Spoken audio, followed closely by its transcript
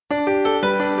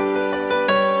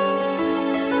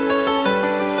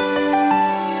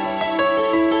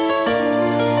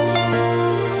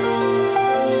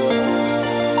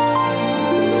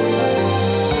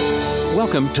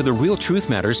Welcome to the Real Truth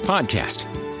Matters podcast.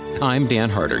 I'm Dan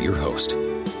Harder, your host.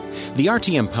 The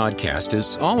RTM podcast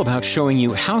is all about showing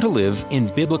you how to live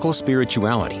in biblical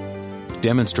spirituality,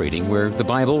 demonstrating where the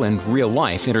Bible and real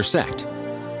life intersect.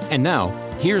 And now,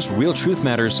 here's Real Truth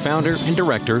Matters founder and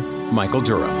director, Michael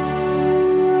Durham.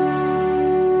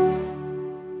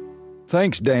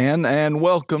 Thanks, Dan, and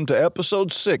welcome to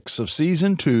episode 6 of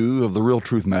season 2 of the Real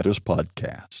Truth Matters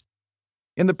podcast.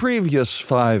 In the previous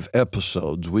 5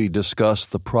 episodes, we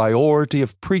discussed the priority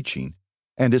of preaching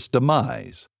and its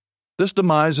demise. This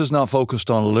demise is not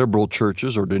focused on liberal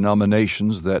churches or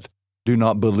denominations that do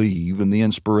not believe in the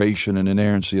inspiration and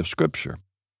inerrancy of Scripture.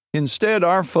 Instead,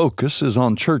 our focus is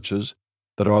on churches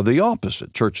that are the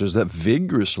opposite, churches that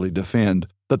vigorously defend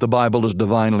that the Bible is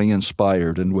divinely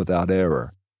inspired and without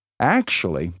error.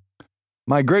 Actually,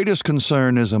 my greatest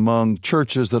concern is among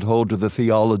churches that hold to the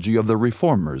theology of the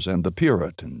Reformers and the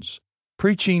Puritans.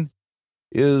 Preaching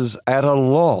is at a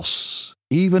loss,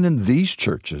 even in these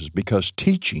churches, because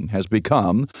teaching has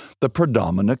become the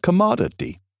predominant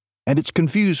commodity, and it's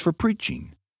confused for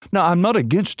preaching. Now, I'm not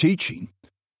against teaching.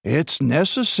 It's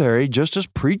necessary, just as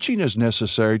preaching is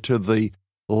necessary to the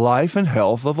life and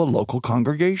health of a local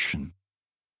congregation.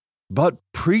 But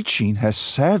preaching has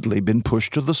sadly been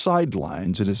pushed to the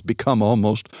sidelines and has become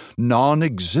almost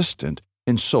non-existent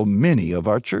in so many of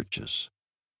our churches.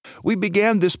 We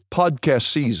began this podcast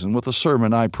season with a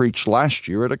sermon I preached last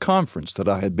year at a conference that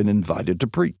I had been invited to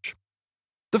preach.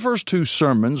 The first 2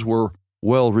 sermons were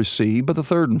well received, but the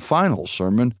third and final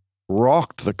sermon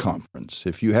rocked the conference.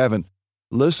 If you haven't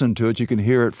listened to it, you can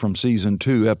hear it from season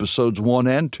 2, episodes 1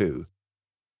 and 2.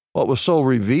 What was so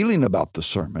revealing about the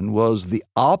sermon was the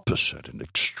opposite and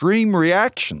extreme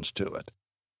reactions to it.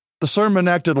 The sermon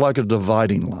acted like a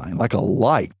dividing line, like a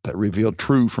light that revealed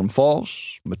true from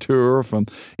false, mature from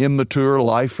immature,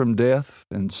 life from death.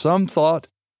 And some thought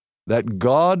that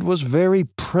God was very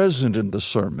present in the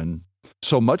sermon,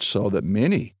 so much so that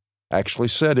many actually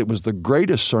said it was the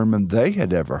greatest sermon they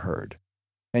had ever heard.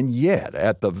 And yet,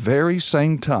 at the very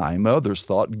same time, others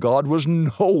thought God was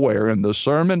nowhere in the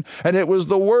sermon, and it was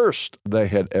the worst they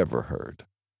had ever heard.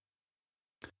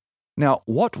 Now,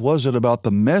 what was it about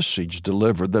the message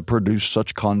delivered that produced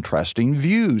such contrasting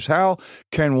views? How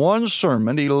can one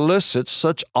sermon elicit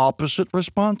such opposite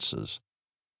responses?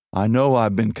 I know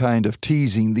I've been kind of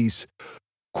teasing these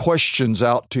questions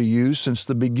out to you since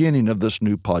the beginning of this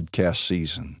new podcast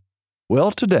season.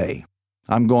 Well, today,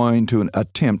 I'm going to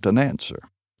attempt an answer.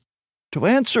 To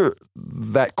answer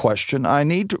that question, I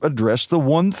need to address the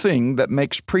one thing that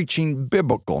makes preaching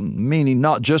biblical, meaning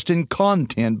not just in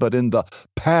content, but in the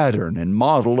pattern and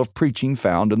model of preaching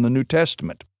found in the New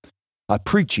Testament, a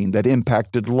preaching that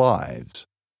impacted lives.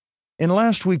 In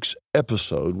last week's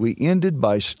episode, we ended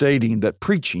by stating that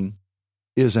preaching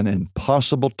is an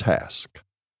impossible task.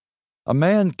 A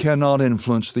man cannot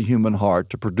influence the human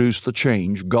heart to produce the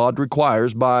change God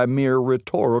requires by mere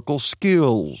rhetorical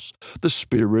skills. The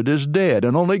spirit is dead,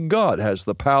 and only God has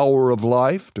the power of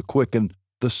life to quicken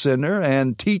the sinner,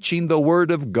 and teaching the Word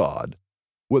of God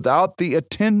without the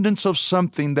attendance of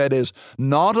something that is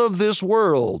not of this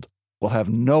world will have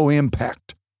no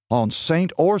impact on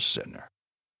saint or sinner.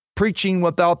 Preaching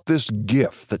without this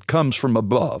gift that comes from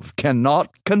above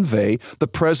cannot convey the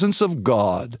presence of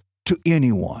God to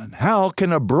anyone. How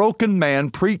can a broken man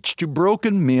preach to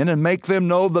broken men and make them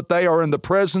know that they are in the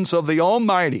presence of the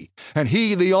Almighty, and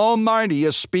He, the Almighty,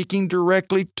 is speaking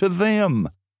directly to them?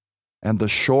 And the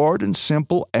short and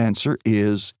simple answer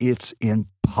is, it's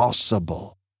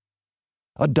impossible.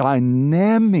 A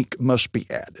dynamic must be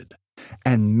added,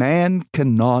 and man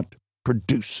cannot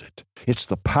produce it. It's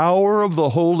the power of the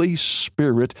Holy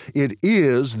Spirit. It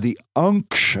is the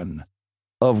unction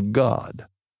of God.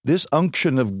 This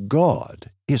unction of God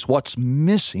is what's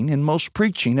missing in most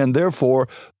preaching, and therefore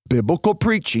biblical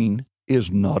preaching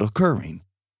is not occurring.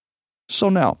 So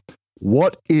now,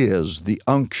 what is the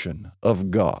unction of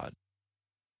God?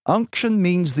 Unction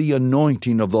means the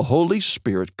anointing of the Holy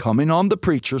Spirit coming on the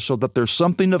preacher so that there's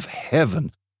something of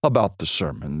heaven about the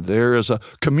sermon. There is a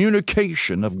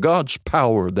communication of God's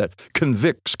power that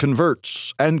convicts,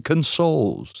 converts, and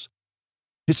consoles.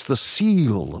 It's the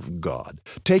seal of God,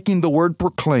 taking the word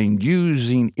proclaimed,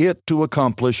 using it to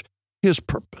accomplish His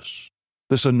purpose.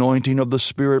 This anointing of the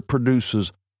Spirit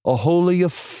produces a holy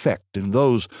effect in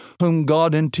those whom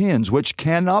God intends, which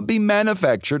cannot be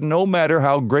manufactured no matter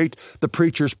how great the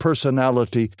preacher's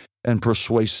personality and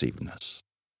persuasiveness.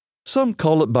 Some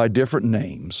call it by different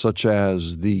names, such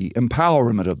as the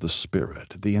empowerment of the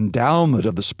Spirit, the endowment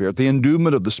of the Spirit, the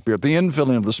endowment of the Spirit, the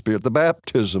infilling of the Spirit, the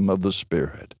baptism of the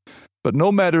Spirit. But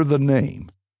no matter the name,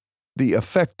 The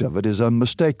effect of it is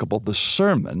unmistakable. The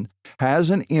sermon has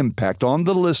an impact on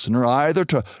the listener either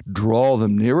to draw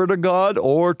them nearer to God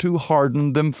or to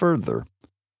harden them further.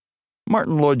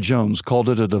 Martin Lloyd-Jones called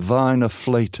it a divine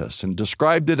afflatus and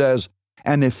described it as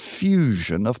an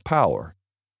effusion of power.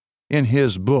 In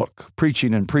his book,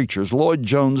 Preaching and Preachers,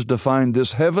 Lloyd-Jones defined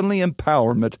this heavenly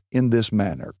empowerment in this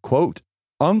manner, quote,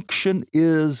 "Unction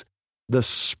is the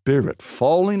Spirit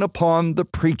falling upon the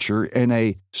preacher in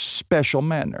a special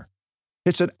manner.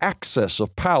 It's an access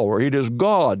of power. It is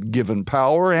God-given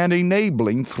power and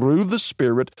enabling through the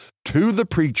Spirit to the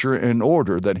preacher in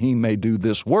order that he may do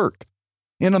this work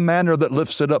in a manner that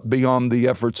lifts it up beyond the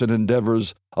efforts and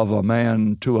endeavors of a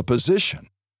man to a position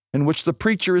in which the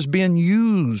preacher is being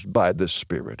used by the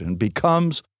Spirit and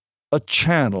becomes a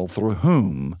channel through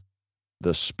whom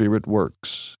the Spirit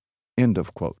works." End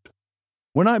of quote.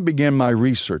 When I began my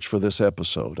research for this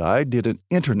episode, I did an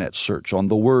internet search on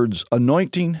the words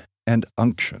anointing and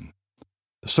unction.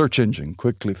 The search engine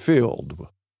quickly filled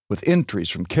with entries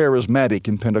from charismatic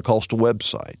and Pentecostal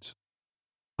websites.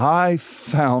 I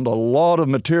found a lot of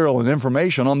material and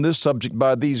information on this subject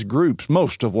by these groups,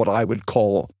 most of what I would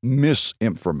call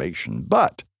misinformation.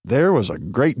 But there was a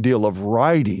great deal of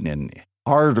writing and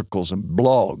articles and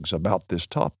blogs about this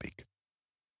topic.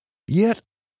 Yet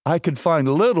I could find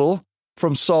little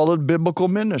from solid biblical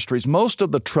ministries. Most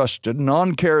of the trusted,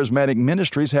 non-charismatic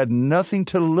ministries had nothing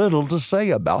to little to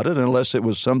say about it unless it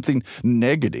was something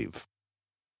negative.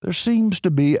 There seems to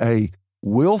be a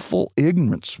willful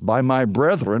ignorance by my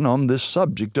brethren on this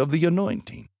subject of the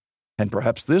anointing. And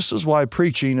perhaps this is why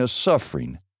preaching is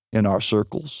suffering in our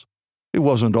circles. It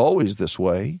wasn't always this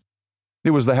way.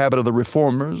 It was the habit of the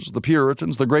Reformers, the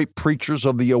Puritans, the great preachers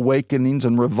of the awakenings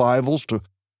and revivals to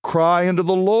cry unto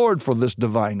the Lord for this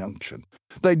divine unction.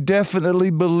 They definitely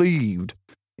believed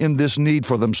in this need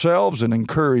for themselves and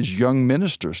encouraged young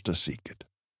ministers to seek it.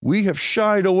 We have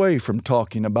shied away from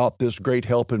talking about this great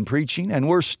help in preaching, and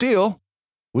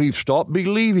we've stopped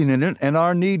believing in it and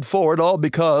our need for it, all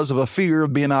because of a fear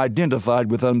of being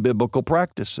identified with unbiblical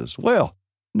practices. Well,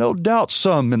 no doubt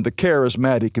some in the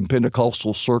charismatic and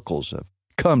Pentecostal circles have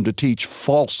come to teach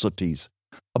falsities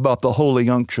about the holy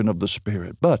unction of the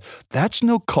Spirit. But that's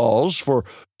no cause for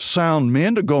sound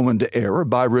men to go into error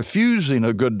by refusing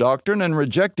a good doctrine and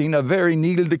rejecting a very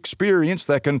needed experience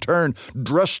that can turn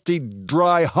drusty,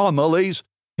 dry homilies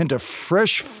into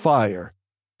fresh fire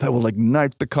that will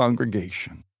ignite the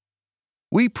congregation.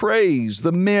 We praise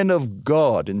the men of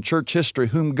God in church history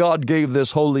whom God gave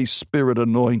this Holy Spirit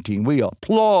anointing. We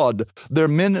applaud their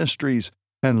ministries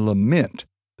and lament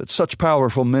that such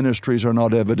powerful ministries are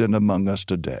not evident among us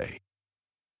today.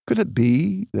 Could it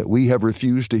be that we have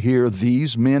refused to hear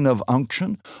these men of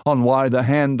unction on why the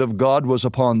hand of God was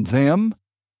upon them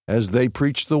as they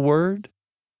preached the word?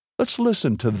 Let's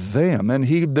listen to them and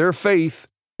heed their faith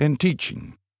and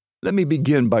teaching. Let me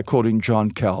begin by quoting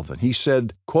John Calvin. He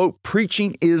said, quote,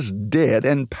 "Preaching is dead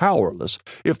and powerless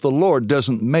if the Lord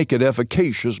doesn't make it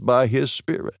efficacious by His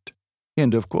Spirit."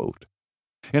 End of quote.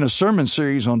 In a sermon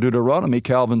series on Deuteronomy,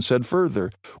 Calvin said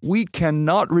further, "We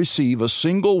cannot receive a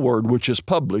single word which is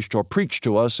published or preached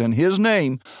to us in His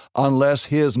name unless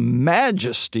His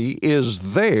majesty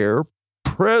is there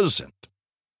present."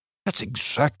 That's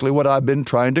exactly what I've been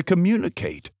trying to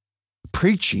communicate.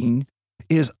 Preaching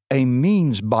is a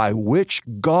means by which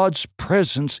God's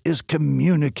presence is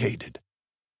communicated.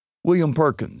 William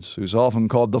Perkins, who's often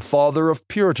called the father of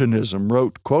Puritanism,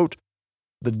 wrote, quote,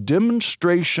 "The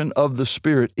demonstration of the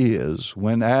Spirit is,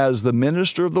 when as the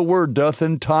minister of the word doth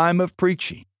in time of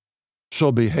preaching,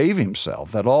 so behave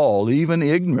himself that all, even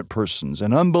ignorant persons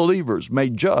and unbelievers, may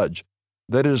judge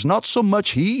that it is not so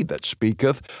much he that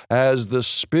speaketh as the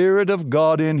Spirit of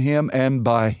God in him and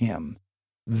by him.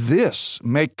 This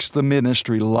makes the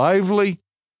ministry lively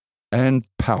and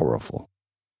powerful."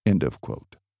 End of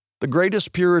quote. The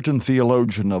greatest Puritan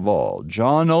theologian of all,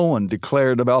 John Owen,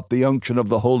 declared about the unction of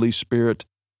the Holy Spirit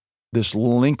this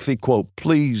lengthy quote.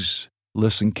 Please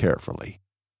listen carefully.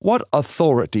 What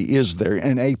authority is there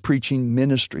in a preaching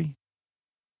ministry?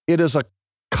 It is a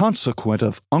consequent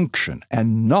of unction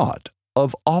and not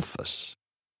of office.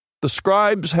 The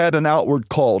scribes had an outward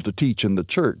call to teach in the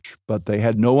church, but they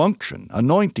had no unction,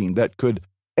 anointing that could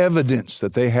evidence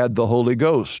that they had the Holy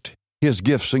Ghost, His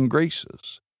gifts and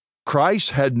graces.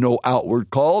 Christ had no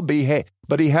outward call,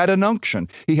 but He had an unction.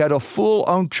 He had a full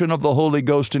unction of the Holy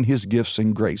Ghost and His gifts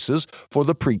and graces for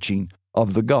the preaching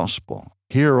of the gospel.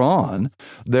 Hereon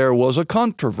there was a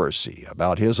controversy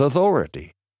about His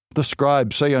authority. The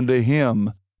scribes say unto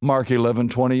Him, Mark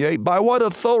 11:28, "By what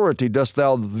authority dost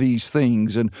thou these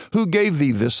things, and who gave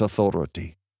thee this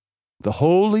authority?" The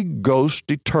Holy Ghost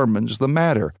determines the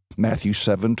matter. Matthew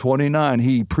 7:29,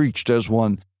 he preached as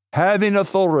one having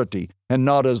authority and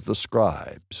not as the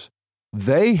scribes.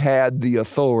 They had the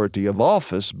authority of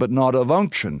office, but not of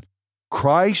unction.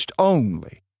 Christ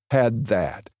only had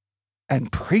that.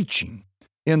 And preaching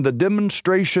in the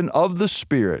demonstration of the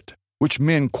Spirit, which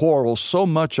men quarrel so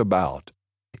much about,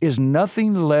 is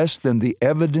nothing less than the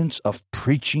evidence of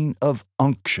preaching of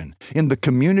unction in the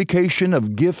communication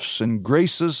of gifts and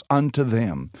graces unto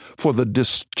them for the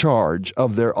discharge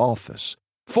of their office.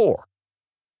 4.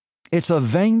 It's a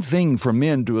vain thing for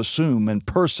men to assume and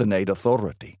personate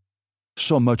authority.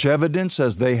 So much evidence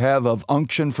as they have of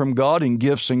unction from God in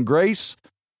gifts and grace,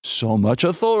 so much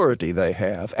authority they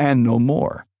have, and no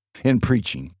more, in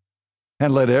preaching.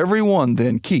 And let every one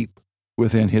then keep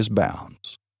within his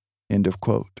bounds. End of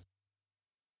quote.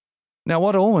 Now,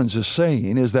 what Owens is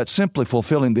saying is that simply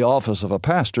fulfilling the office of a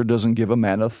pastor doesn't give a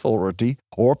man authority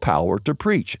or power to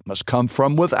preach. It must come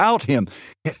from without him.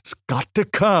 It's got to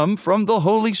come from the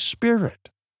Holy Spirit.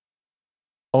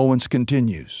 Owens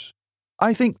continues,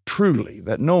 I think truly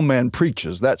that no man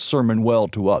preaches that sermon well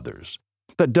to others,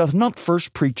 that doth not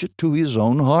first preach it to his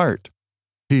own heart.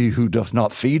 He who doth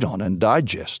not feed on and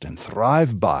digest and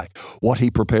thrive by what he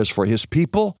prepares for his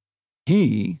people,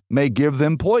 he may give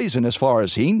them poison as far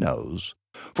as he knows.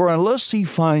 For unless he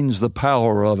finds the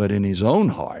power of it in his own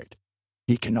heart,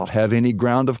 he cannot have any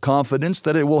ground of confidence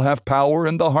that it will have power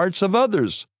in the hearts of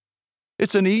others.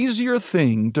 It's an easier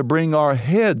thing to bring our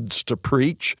heads to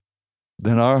preach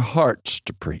than our hearts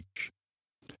to preach.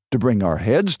 To bring our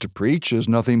heads to preach is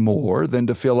nothing more than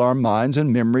to fill our minds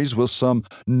and memories with some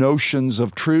notions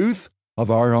of truth, of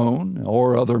our own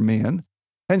or other men,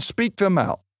 and speak them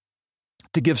out,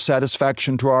 to give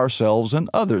satisfaction to ourselves and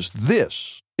others.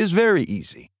 This is very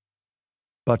easy.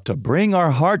 But to bring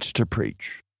our hearts to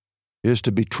preach is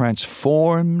to be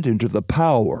transformed into the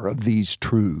power of these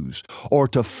truths, or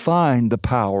to find the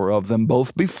power of them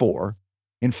both before,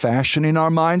 in fashioning our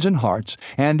minds and hearts,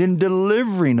 and in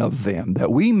delivering of them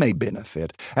that we may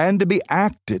benefit, and to be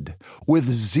acted with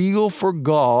zeal for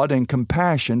God and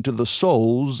compassion to the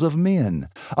souls of men.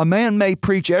 A man may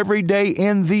preach every day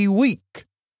in the week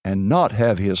and not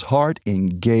have his heart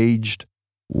engaged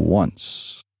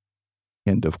once.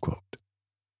 End of quote.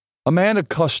 A man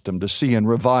accustomed to seeing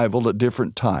revival at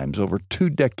different times over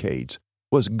 2 decades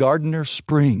was Gardner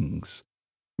Springs.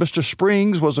 Mr.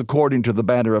 Springs was, according to the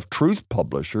Banner of Truth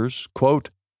publishers, quote,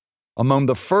 among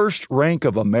the first rank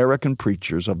of American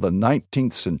preachers of the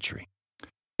 19th century.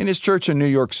 In his church in New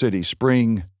York City,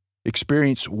 Spring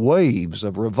experienced waves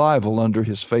of revival under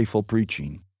his faithful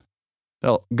preaching.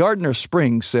 Now, Gardner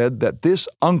Springs said that this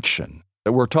unction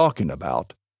that we're talking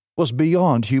about was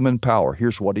beyond human power.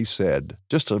 Here's what he said,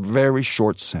 just a very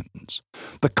short sentence.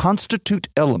 The constituent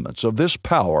elements of this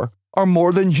power are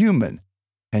more than human,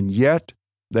 and yet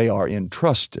they are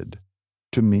entrusted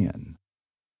to men.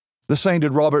 The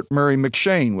sainted Robert Murray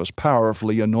McCheyne was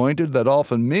powerfully anointed that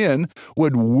often men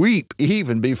would weep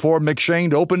even before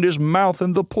McCheyne opened his mouth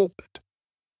in the pulpit.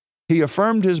 He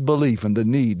affirmed his belief in the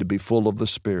need to be full of the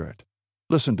Spirit.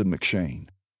 Listen to McCheyne.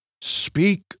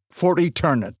 Speak for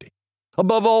eternity.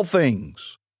 Above all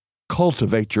things,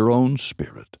 cultivate your own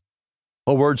spirit.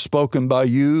 A word spoken by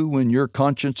you when your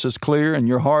conscience is clear and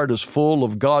your heart is full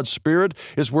of God's Spirit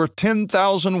is worth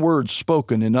 10,000 words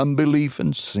spoken in unbelief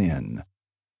and sin.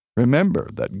 Remember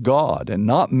that God and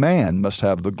not man must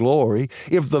have the glory.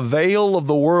 If the veil of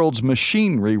the world's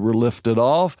machinery were lifted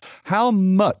off, how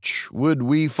much would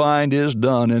we find is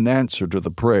done in answer to the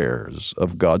prayers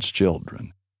of God's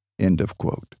children? End of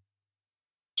quote.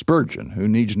 Spurgeon, who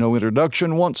needs no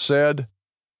introduction, once said,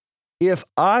 if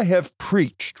I have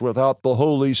preached without the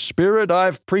Holy Spirit,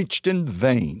 I've preached in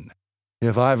vain.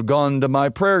 If I've gone to my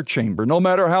prayer chamber, no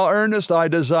matter how earnest I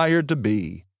desire to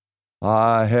be,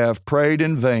 I have prayed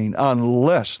in vain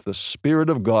unless the Spirit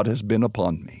of God has been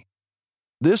upon me.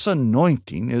 This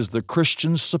anointing is the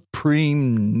Christian's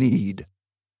supreme need.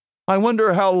 I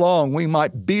wonder how long we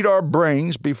might beat our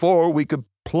brains before we could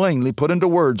plainly put into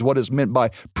words what is meant by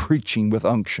preaching with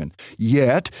unction.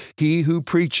 Yet he who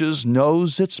preaches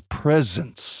knows its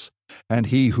presence, and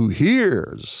he who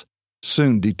hears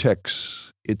soon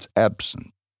detects its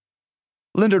absence.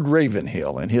 Leonard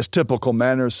Ravenhill, in his typical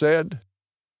manner, said,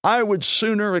 I would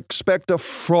sooner expect a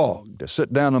frog to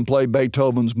sit down and play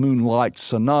Beethoven's Moonlight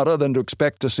Sonata than to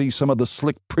expect to see some of the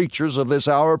slick preachers of this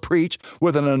hour preach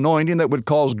with an anointing that would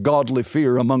cause godly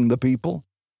fear among the people.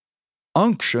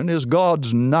 Unction is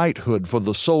God's knighthood for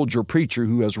the soldier preacher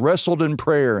who has wrestled in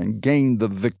prayer and gained the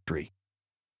victory.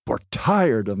 We're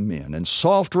tired of men in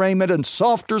soft raiment and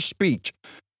softer speech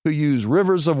who use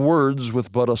rivers of words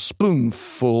with but a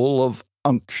spoonful of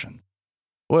unction.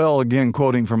 Well, again,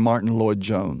 quoting from Martin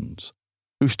Lloyd-Jones,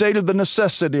 who stated the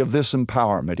necessity of this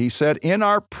empowerment. He said, "In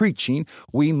our preaching,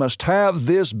 we must have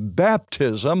this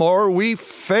baptism or we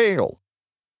fail.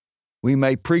 We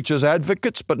may preach as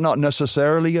advocates, but not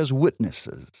necessarily as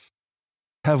witnesses.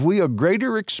 Have we a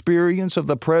greater experience of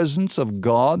the presence of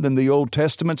God than the Old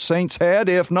Testament saints had?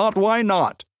 If not, why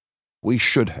not? We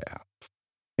should have."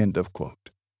 End of quote.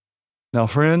 Now,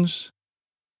 friends,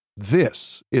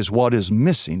 this is what is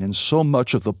missing in so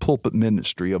much of the pulpit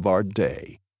ministry of our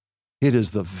day. It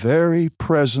is the very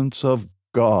presence of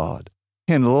God,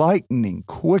 enlightening,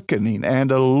 quickening, and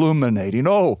illuminating.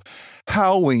 Oh,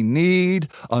 how we need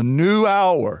a new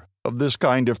hour of this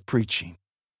kind of preaching.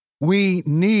 We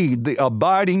need the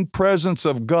abiding presence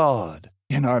of God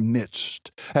in our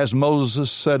midst. As Moses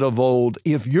said of old,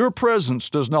 "If your presence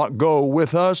does not go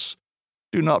with us,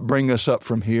 do not bring us up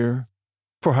from here.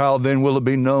 For how then will it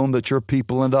be known that your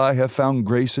people and I have found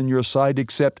grace in your sight,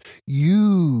 except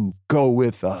you go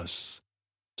with us?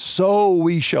 So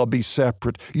we shall be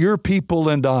separate, your people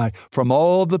and I, from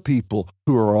all the people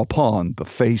who are upon the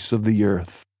face of the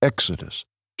earth." Exodus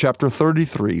chapter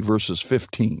 33, verses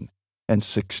 15 and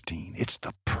 16. It's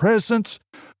the presence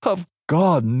of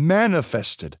God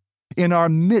manifested in our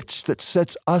midst that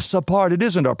sets us apart. It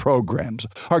isn't our programs,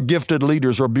 our gifted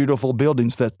leaders, or beautiful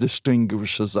buildings that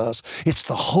distinguishes us. It's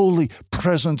the holy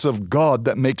presence of God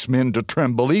that makes men to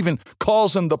tremble, even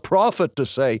causing the prophet to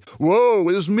say, "Woe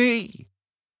is me."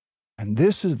 And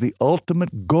this is the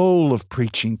ultimate goal of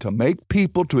preaching, to make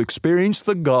people to experience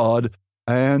the God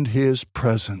and His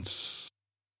presence.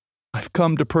 I've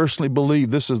come to personally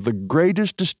believe this is the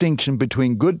greatest distinction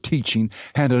between good teaching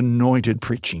and anointed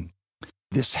preaching.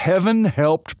 This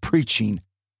heaven-helped preaching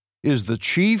is the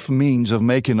chief means of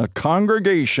making a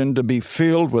congregation to be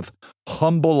filled with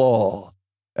humble awe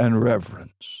and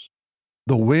reverence.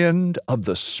 The wind of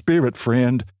the Spirit,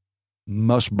 friend,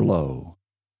 must blow.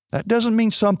 That doesn't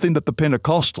mean something that the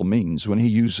Pentecostal means when he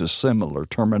uses similar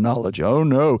terminology. Oh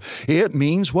no, it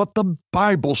means what the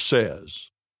Bible says.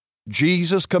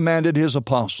 Jesus commanded his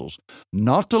apostles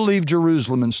not to leave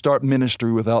Jerusalem and start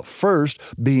ministry without first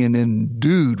being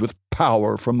endued with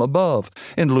power from above.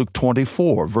 In Luke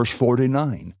 24, verse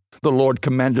 49, the Lord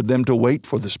commanded them to wait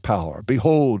for this power.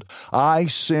 "Behold, I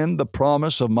send the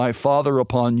promise of my Father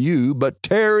upon you, but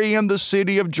tarry in the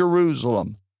city of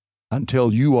Jerusalem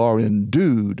until you are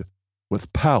endued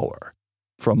with power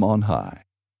from on high."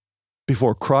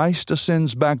 Before Christ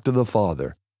ascends back to the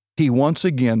Father, he once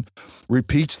again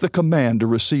repeats the command to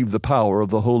receive the power of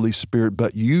the Holy Spirit.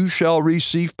 "But you shall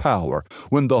receive power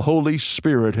when the Holy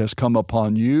Spirit has come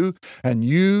upon you, and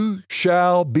you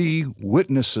shall be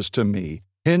witnesses to me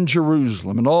in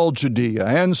Jerusalem and all Judea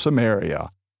and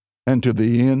Samaria and to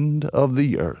the end of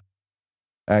the earth."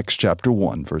 Acts chapter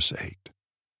 1, verse 8.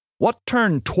 What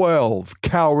turned 12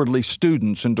 cowardly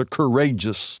students into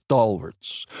courageous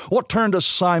stalwarts? What turned a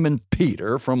Simon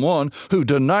Peter from one who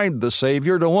denied the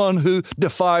Savior to one who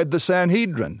defied the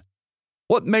Sanhedrin?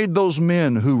 What made those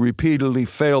men who repeatedly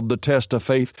failed the test of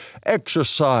faith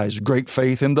exercise great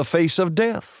faith in the face of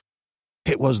death?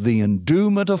 It was the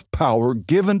endowment of power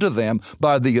given to them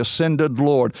by the ascended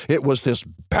Lord. It was this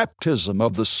baptism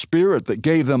of the Spirit that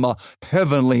gave them a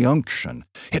heavenly unction.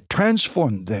 It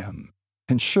transformed them.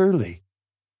 And surely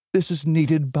this is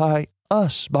needed by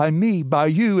us, by me, by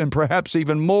you, and perhaps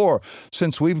even more,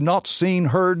 since we've not seen,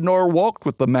 heard, nor walked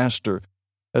with the Master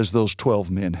as those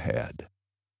 12 men had.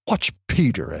 Watch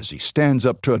Peter as he stands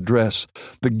up to address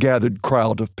the gathered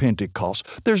crowd of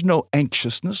Pentecost. There's no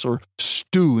anxiousness or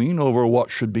stewing over what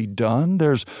should be done.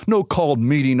 There's no called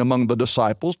meeting among the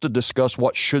disciples to discuss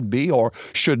what should be or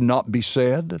should not be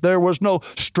said. There was no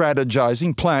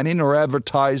strategizing, planning, or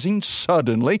advertising.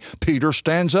 Suddenly, Peter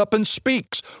stands up and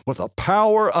speaks with a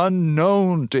power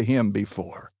unknown to him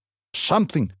before.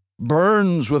 Something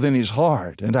burns within his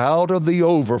heart, and out of the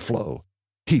overflow,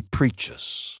 he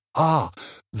preaches.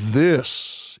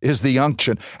 This is the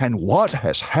unction. And what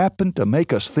has happened to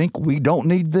make us think we don't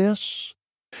need this?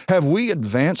 Have we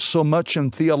advanced so much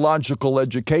in theological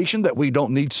education that we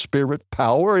don't need Spirit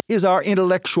power? Is our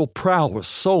intellectual prowess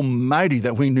so mighty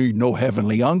that we need no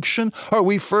heavenly unction? Are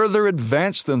we further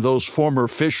advanced than those former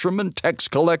fishermen, tax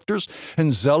collectors,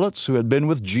 and zealots who had been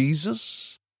with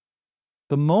Jesus?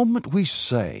 The moment we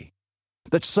say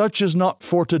that such is not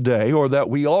for today, or that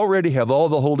we already have all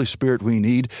the Holy Spirit we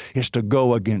need, is to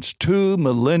go against 2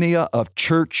 millennia of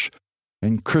church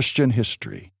and Christian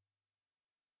history.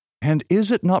 And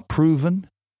is it not proven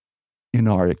in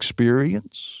our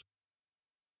experience?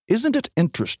 Isn't it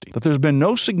interesting that there's been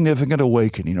no significant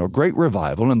awakening or great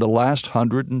revival in the last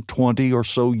 120 or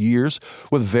so years,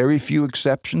 with very few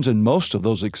exceptions, and most of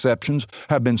those exceptions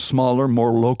have been smaller,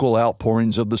 more local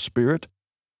outpourings of the Spirit?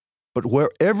 But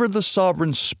wherever the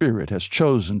sovereign Spirit has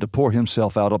chosen to pour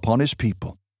himself out upon his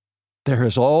people, there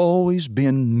has always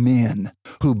been men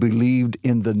who believed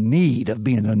in the need of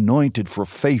being anointed for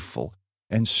faithful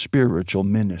and spiritual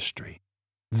ministry.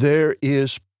 There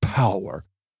is power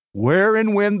where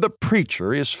and when the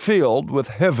preacher is filled with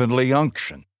heavenly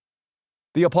unction.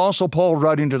 The Apostle Paul,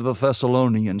 writing to the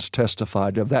Thessalonians,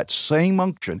 testified of that same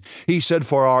unction. He said,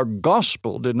 "For our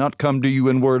gospel did not come to you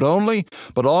in word only,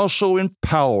 but also in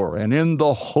power and in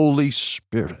the Holy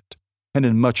Spirit, and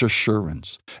in much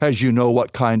assurance, as you know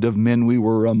what kind of men we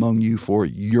were among you for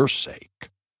your sake."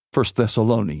 1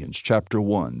 Thessalonians chapter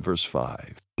 1, verse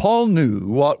 5. Paul knew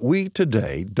what we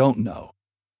today don't know,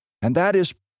 and that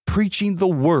is preaching the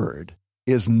word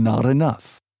is not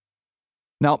enough.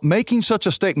 Now, making such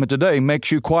a statement today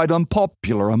makes you quite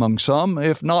unpopular among some,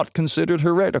 if not considered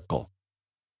heretical.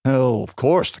 Oh, of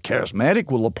course, the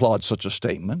charismatic will applaud such a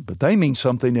statement, but they mean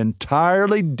something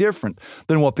entirely different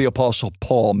than what the Apostle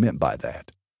Paul meant by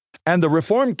that. And the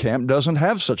Reformed camp doesn't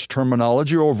have such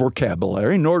terminology or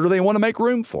vocabulary, nor do they want to make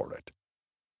room for it.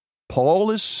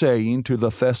 Paul is saying to the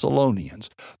Thessalonians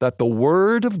that the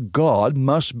Word of God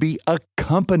must be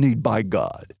accompanied by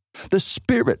God. The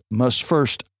Spirit must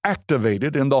first activate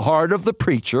it in the heart of the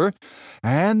preacher,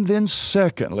 and then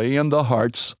secondly in the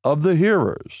hearts of the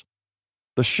hearers.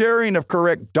 The sharing of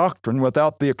correct doctrine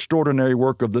without the extraordinary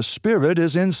work of the Spirit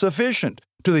is insufficient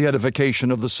to the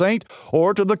edification of the saint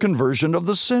or to the conversion of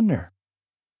the sinner.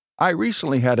 I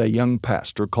recently had a young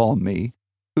pastor call me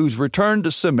who's returned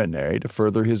to seminary to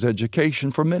further his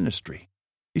education for ministry.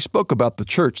 He spoke about the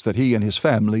church that he and his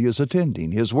family is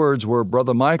attending. His words were,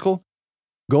 "Brother Michael,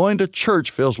 going to church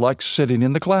feels like sitting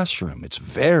in the classroom. It's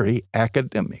very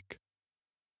academic."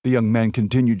 The young man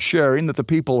continued sharing that the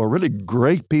people are really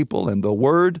great people and the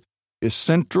Word is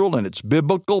central and it's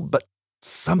biblical, but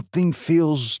something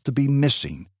feels to be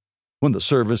missing. When the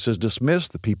service is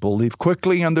dismissed, the people leave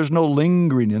quickly and there's no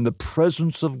lingering in the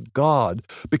presence of God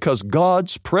because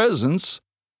God's presence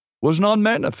was not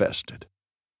manifested.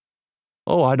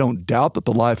 Oh, I don't doubt that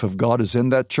the life of God is in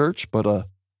that church, but a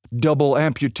double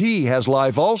amputee has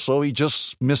life also. He's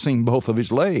just missing both of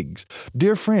his legs.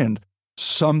 Dear friend,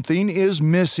 something is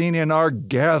missing in our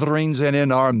gatherings and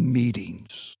in our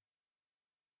meetings.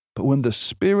 But when the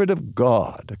Spirit of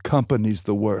God accompanies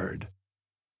the Word,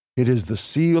 it is the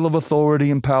seal of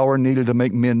authority and power needed to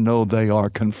make men know they are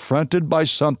confronted by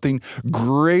something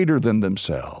greater than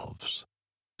themselves.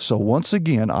 So once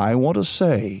again, I want to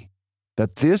say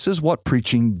that this is what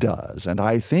preaching does, and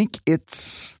I think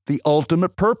it's the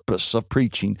ultimate purpose of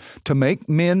preaching, to make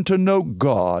men to know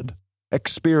God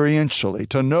experientially,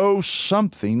 to know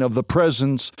something of the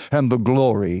presence and the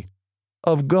glory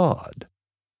of God.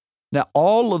 Now,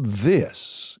 all of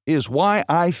this is why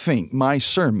I think my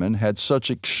sermon had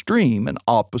such extreme and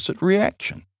opposite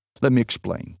reaction. Let me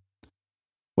explain.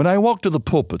 When I walked to the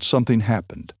pulpit, something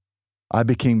happened. I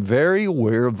became very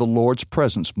aware of the Lord's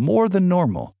presence, more than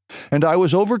normal, and I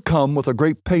was overcome with a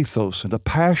great pathos and a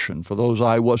passion for those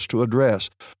I was to address.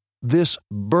 This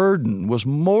burden was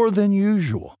more than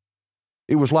usual.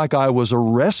 It was like I was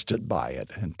arrested by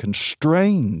it and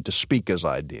constrained to speak as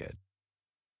I did.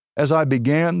 As I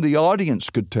began, the audience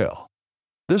could tell.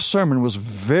 This sermon was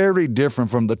very different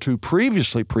from the two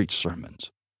previously preached sermons.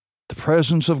 The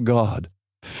presence of God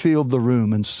filled the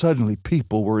room, and suddenly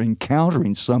people were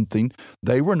encountering something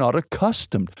they were not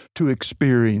accustomed to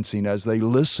experiencing as they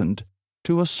listened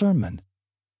to a sermon.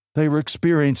 They were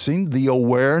experiencing the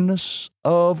awareness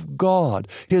of God.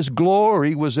 His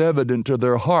glory was evident to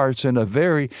their hearts in a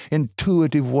very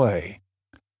intuitive way.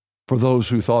 For those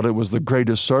who thought it was the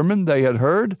greatest sermon they had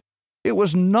heard, it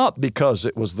was not because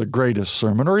it was the greatest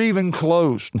sermon or even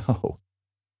close, no.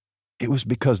 It was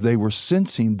because they were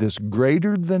sensing this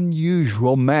greater than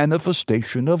usual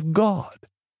manifestation of God.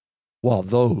 While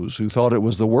those who thought it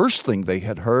was the worst thing they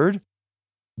had heard,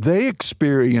 they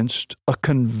experienced a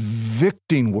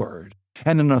convicting word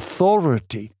and an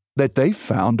authority that they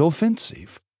found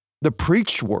offensive. The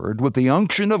preached word with the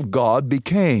unction of God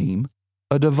became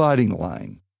a dividing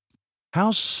line.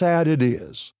 How sad it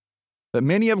is that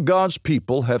many of God's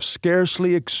people have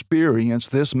scarcely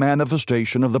experienced this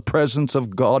manifestation of the presence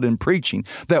of God in preaching,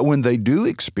 that when they do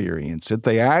experience it,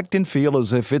 they act and feel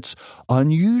as if it's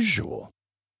unusual.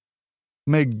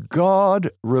 May God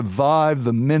revive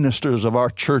the ministers of our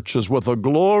churches with a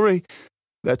glory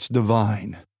that's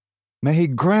divine. May He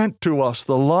grant to us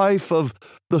the life of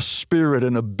the Spirit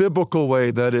in a biblical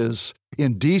way that is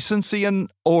in decency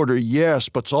and order, yes,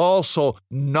 but it's also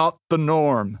not the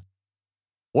norm.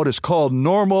 What is called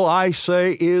normal, I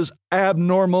say, is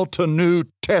abnormal to New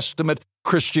Testament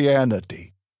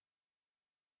Christianity.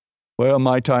 Well,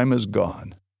 my time is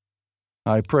gone.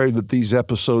 I pray that these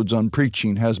episodes on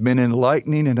preaching has been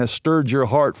enlightening and has stirred your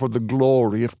heart for the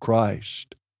glory of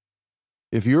Christ.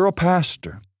 If you're a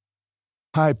pastor,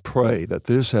 I pray that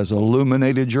this has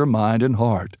illuminated your mind and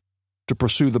heart to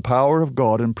pursue the power of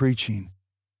God in preaching.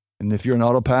 And if you're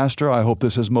not a pastor, I hope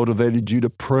this has motivated you to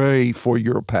pray for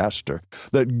your pastor,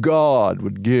 that God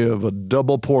would give a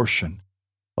double portion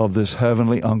of this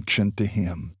heavenly unction to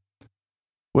him.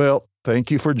 Well,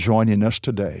 thank you for joining us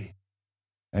today.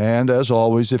 And as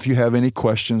always, if you have any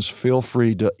questions, feel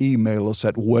free to email us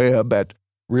at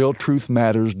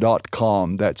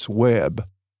web@realtruthmatters.com. That's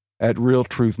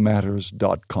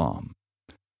web@realtruthmatters.com.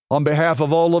 On behalf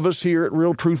of all of us here at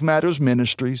Real Truth Matters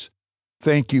Ministries,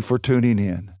 thank you for tuning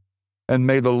in. And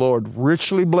may the Lord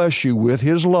richly bless you with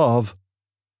His love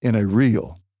in a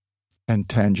real and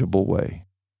tangible way.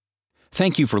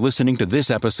 Thank you for listening to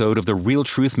this episode of the Real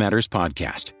Truth Matters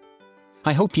podcast.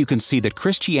 I hope you can see that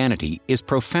Christianity is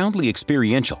profoundly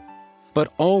experiential,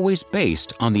 but always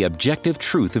based on the objective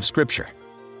truth of Scripture.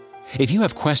 If you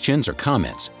have questions or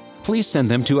comments, please send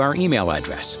them to our email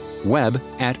address,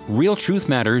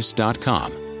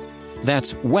 web@realtruthmatters.com.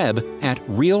 That's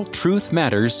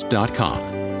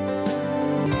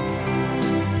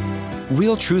web@realtruthmatters.com.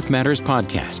 Real Truth Matters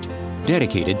podcast,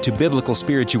 dedicated to biblical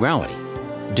spirituality,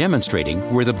 demonstrating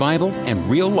where the Bible and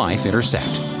real life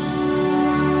intersect.